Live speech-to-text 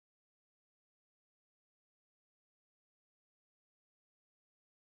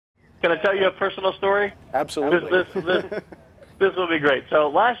Can I tell you a personal story? Absolutely. This will be great. So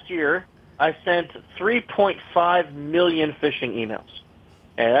last year, I sent 3.5 million phishing emails.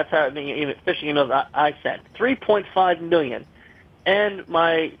 And that's how many phishing emails I sent. 3.5 million. And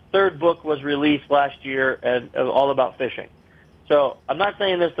my third book was released last year, and all about phishing. So I'm not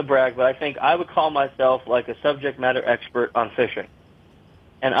saying this to brag, but I think I would call myself like a subject matter expert on phishing.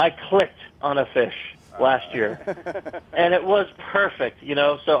 And I clicked on a fish last year, and it was perfect. You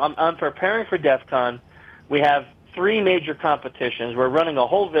know, so I'm preparing for DEF CON. We have 3 major competitions. We're running a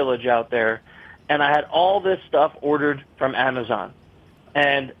whole village out there, and I had all this stuff ordered from Amazon.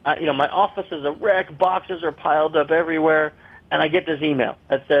 And you know, my office is a wreck. Boxes are piled up everywhere, and I get this email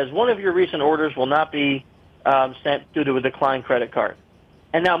that says one of your recent orders will not be sent due to a declined credit card.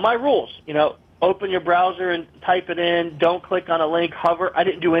 And now my rules, you know, open your browser and type it in. Don't click on a link. Hover. I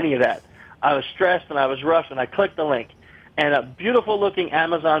didn't do any of that. I was stressed and I was rushed, and I clicked the link. And a beautiful-looking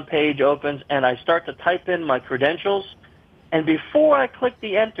Amazon page opens, and I start to type in my credentials. And before I click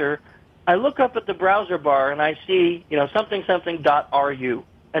the enter, I look up at the browser bar, and I see, you know, something.ru,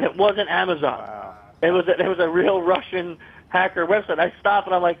 and it wasn't Amazon. Wow. It was a real Russian hacker website. I stop,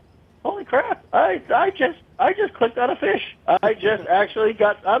 and I'm like, holy crap! I just clicked on a fish. I just actually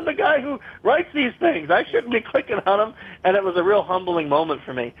I'm the guy who writes these things. I shouldn't be clicking on them. And it was a real humbling moment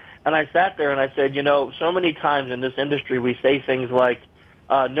for me. And I sat there and I said, you know, so many times in this industry we say things like,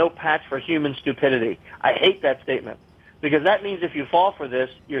 no patch for human stupidity. I hate that statement, because that means if you fall for this,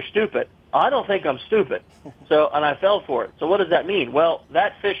 you're stupid. I don't think I'm stupid. And I fell for it. So what does that mean? Well,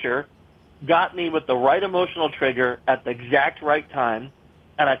 that fisher got me with the right emotional trigger at the exact right time,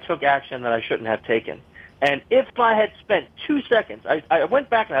 and I took action that I shouldn't have taken. And if I had spent 2 seconds, I went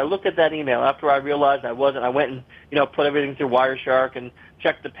back and I looked at that email after I realized I wasn't. I went and, you know, put everything through Wireshark and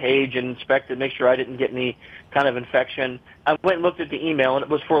checked the page and inspected, make sure I didn't get any kind of infection. I went and looked at the email, and it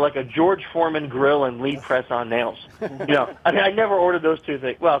was for like a George Foreman grill and lead press on nails. You know, I mean, I never ordered those 2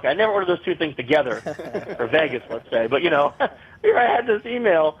 things. Well, okay, I never ordered those 2 things together for Vegas, let's say. But, you know, here I had this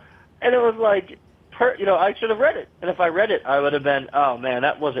email, and it was like, you know, I should have read it. And if I read it, I would have been, oh, man,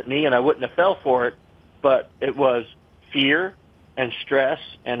 that wasn't me, and I wouldn't have fell for it. But it was fear and stress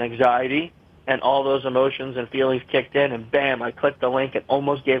and anxiety, and all those emotions and feelings kicked in, and bam, I clicked the link and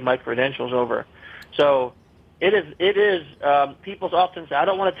almost gave my credentials over. So it is, people often say, I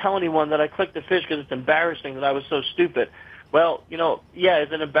don't want to tell anyone that I clicked the fish because it's embarrassing that I was so stupid. Well, you know, yeah,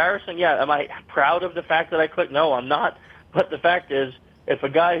 is it embarrassing? Yeah. Am I proud of the fact that I clicked? No, I'm not. But the fact is, if a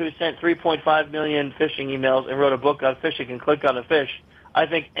guy who sent 3.5 million phishing emails and wrote a book on phishing can click on a fish, I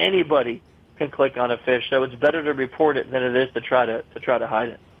think anybody can click on a fish. So it's better to report it than it is to try to hide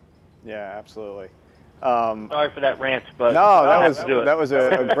it. Yeah, absolutely. Sorry for that rant, but no, that was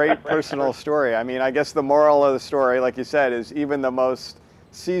a great personal story. I mean, I guess the moral of the story, like you said, is even the most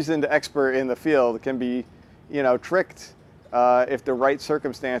seasoned expert in the field can be, you know, tricked if the right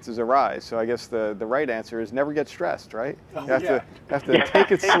circumstances arise. So I guess the right answer is never get stressed, right? You have to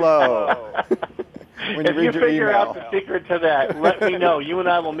take it slow. When you if you figure out the secret to that, let me know. You and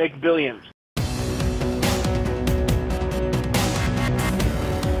I will make billions.